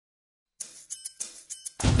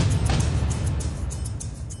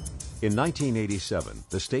In 1987,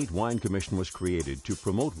 the State Wine Commission was created to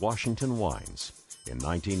promote Washington wines. In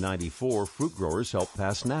 1994, fruit growers helped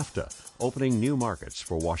pass NAFTA, opening new markets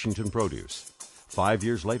for Washington produce. 5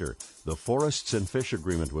 years later, the Forests and Fish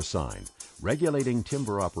Agreement was signed, regulating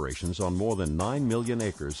timber operations on more than 9 million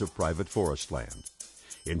acres of private forest land.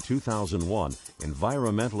 In 2001,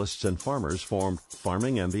 environmentalists and farmers formed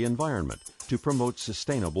Farming and the Environment to promote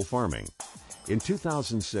sustainable farming. In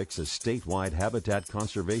 2006, a statewide habitat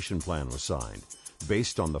conservation plan was signed,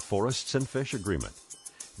 based on the Forests and Fish Agreement.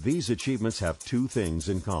 These achievements have two things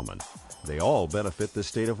in common. They all benefit the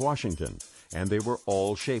state of Washington, and they were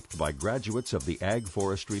all shaped by graduates of the Ag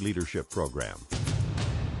Forestry Leadership Program.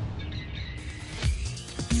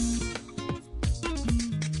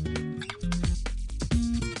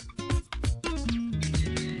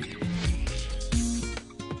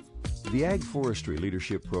 The Ag Forestry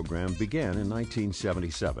Leadership Program began in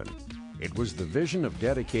 1977. It was the vision of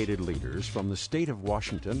dedicated leaders from the state of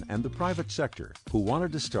Washington and the private sector who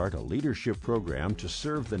wanted to start a leadership program to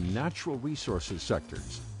serve the natural resources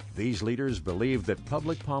sectors. These leaders believed that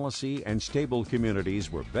public policy and stable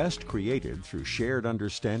communities were best created through shared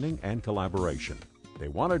understanding and collaboration. They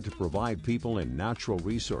wanted to provide people in natural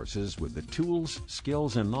resources with the tools,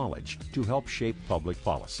 skills, and knowledge to help shape public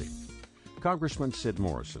policy. Congressman Sid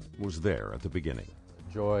Morrison was there at the beginning.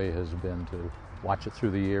 The joy has been to watch it through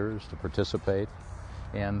the years, to participate,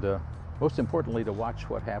 and most importantly, to watch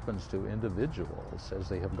what happens to individuals as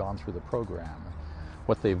they have gone through the program,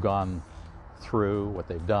 what they've gone through, what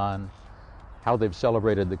they've done, how they've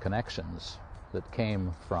celebrated the connections that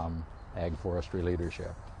came from ag forestry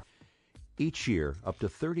leadership. Each year, up to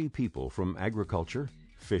 30 people from agriculture,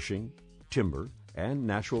 fishing, timber, and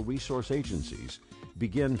natural resource agencies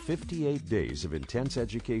begin 58 days of intense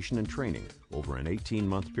education and training over an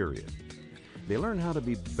 18-month period. They learn how to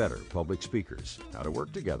be better public speakers, how to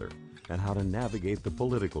work together, and how to navigate the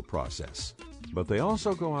political process. But they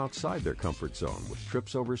also go outside their comfort zone with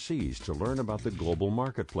trips overseas to learn about the global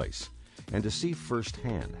marketplace and to see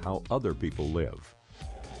firsthand how other people live.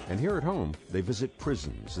 And here at home, they visit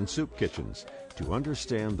prisons and soup kitchens to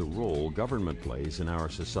understand the role government plays in our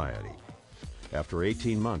society. After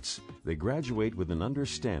 18 months, they graduate with an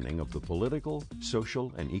understanding of the political, social,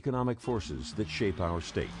 and economic forces that shape our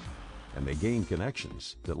state, and they gain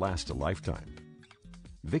connections that last a lifetime.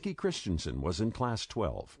 Vicki Christensen was in Class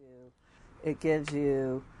 12. It gives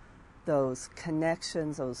you those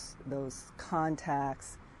connections, those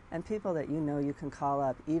contacts, and people that you know you can call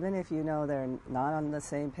up, even if you know they're not on the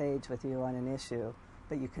same page with you on an issue,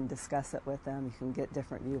 but you can discuss it with them, you can get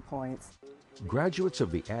different viewpoints. Graduates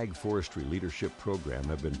of the Ag Forestry Leadership Program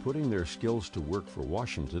have been putting their skills to work for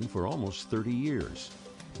Washington for almost 30 years.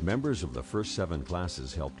 Members of the first 7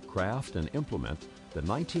 classes helped craft and implement the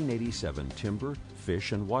 1987 Timber,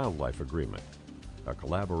 Fish, and Wildlife Agreement, a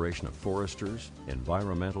collaboration of foresters,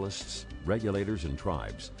 environmentalists, regulators, and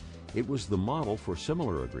tribes. It was the model for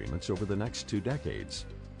similar agreements over the next 2 decades.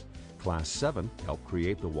 Class 7 helped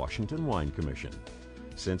create the Washington Wine Commission.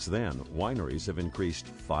 Since then, wineries have increased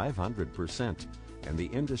 500%, and the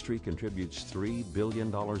industry contributes $3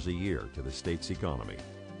 billion a year to the state's economy.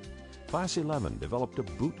 Class 11 developed a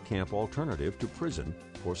boot camp alternative to prison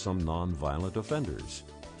for some nonviolent offenders.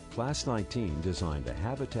 Class 19 designed a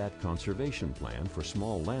habitat conservation plan for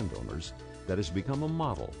small landowners that has become a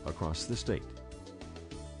model across the state.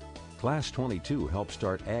 Class 22 helped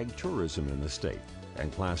start ag tourism in the state,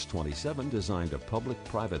 and Class 27 designed a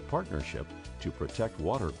public-private partnership to protect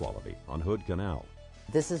water quality on Hood Canal.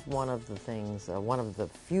 This is one of the things, one of the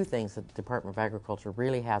few things that the Department of Agriculture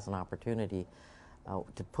really has an opportunity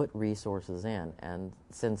to put resources in, and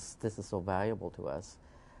since this is so valuable to us,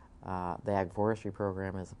 the Ag Forestry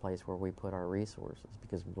Program is a place where we put our resources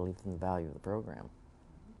because we believe in the value of the program.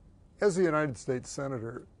 As a United States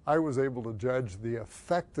Senator, I was able to judge the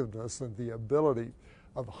effectiveness and the ability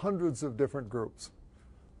of hundreds of different groups.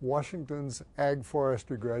 Washington's ag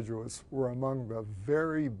forestry graduates were among the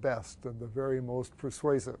very best and the very most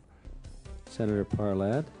persuasive. Senator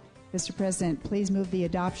Parlett. Mr. President, please move the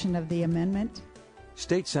adoption of the amendment.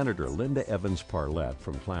 State Senator Linda Evans Parlett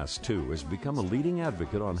from Class 2 has become a leading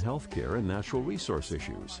advocate on health care and natural resource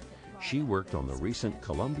issues. She worked on the recent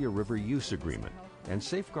Columbia River Use Agreement and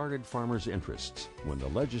safeguarded farmers' interests when the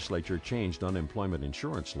legislature changed unemployment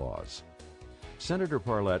insurance laws. Senator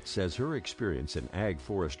Parlett says her experience in ag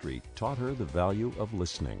forestry taught her the value of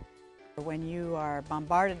listening. When you are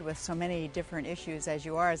bombarded with so many different issues as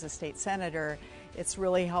you are as a state senator, it's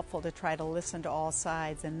really helpful to try to listen to all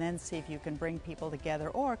sides and then see if you can bring people together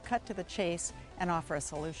or cut to the chase and offer a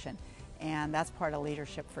solution. And that's part of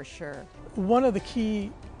leadership for sure. One of the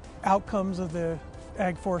key outcomes of the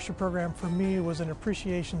Ag Forestry program for me was an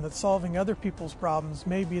appreciation that solving other people's problems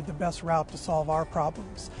may be the best route to solve our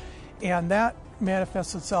problems. And that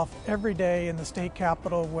manifests itself every day in the state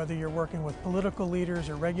capitol, whether you're working with political leaders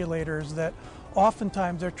or regulators, that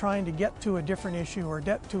oftentimes they're trying to get to a different issue or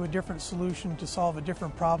get to a different solution to solve a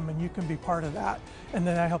different problem, and you can be part of that, and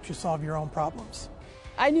then that helps you solve your own problems.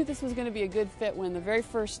 I knew this was going to be a good fit when the very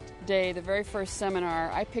first day, the very first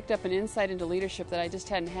seminar, I picked up an insight into leadership that I just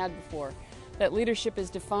hadn't had before. That leadership is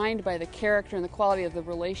defined by the character and the quality of the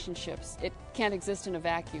relationships. It can't exist in a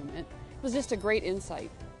vacuum. It was just a great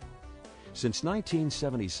insight. Since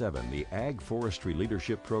 1977, the Ag Forestry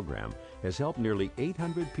Leadership Program has helped nearly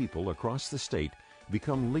 800 people across the state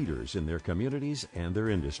become leaders in their communities and their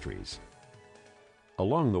industries.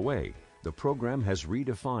 Along the way, the program has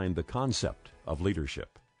redefined the concept of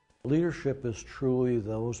leadership. Leadership is truly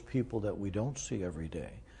those people that we don't see every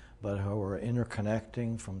day, but who are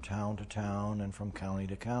interconnecting from town to town and from county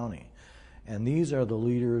to county. And these are the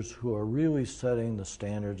leaders who are really setting the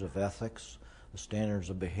standards of ethics, the standards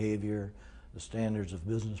of behavior, the standards of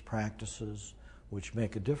business practices, which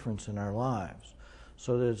make a difference in our lives.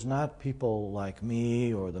 So that it's not people like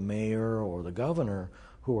me or the mayor or the governor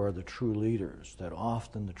who are the true leaders, that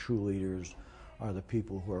often the true leaders are the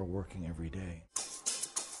people who are working every day.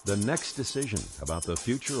 The next decision about the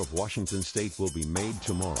future of Washington State will be made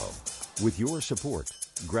tomorrow. With your support,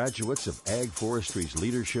 graduates of Ag Forestry's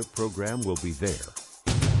leadership program will be there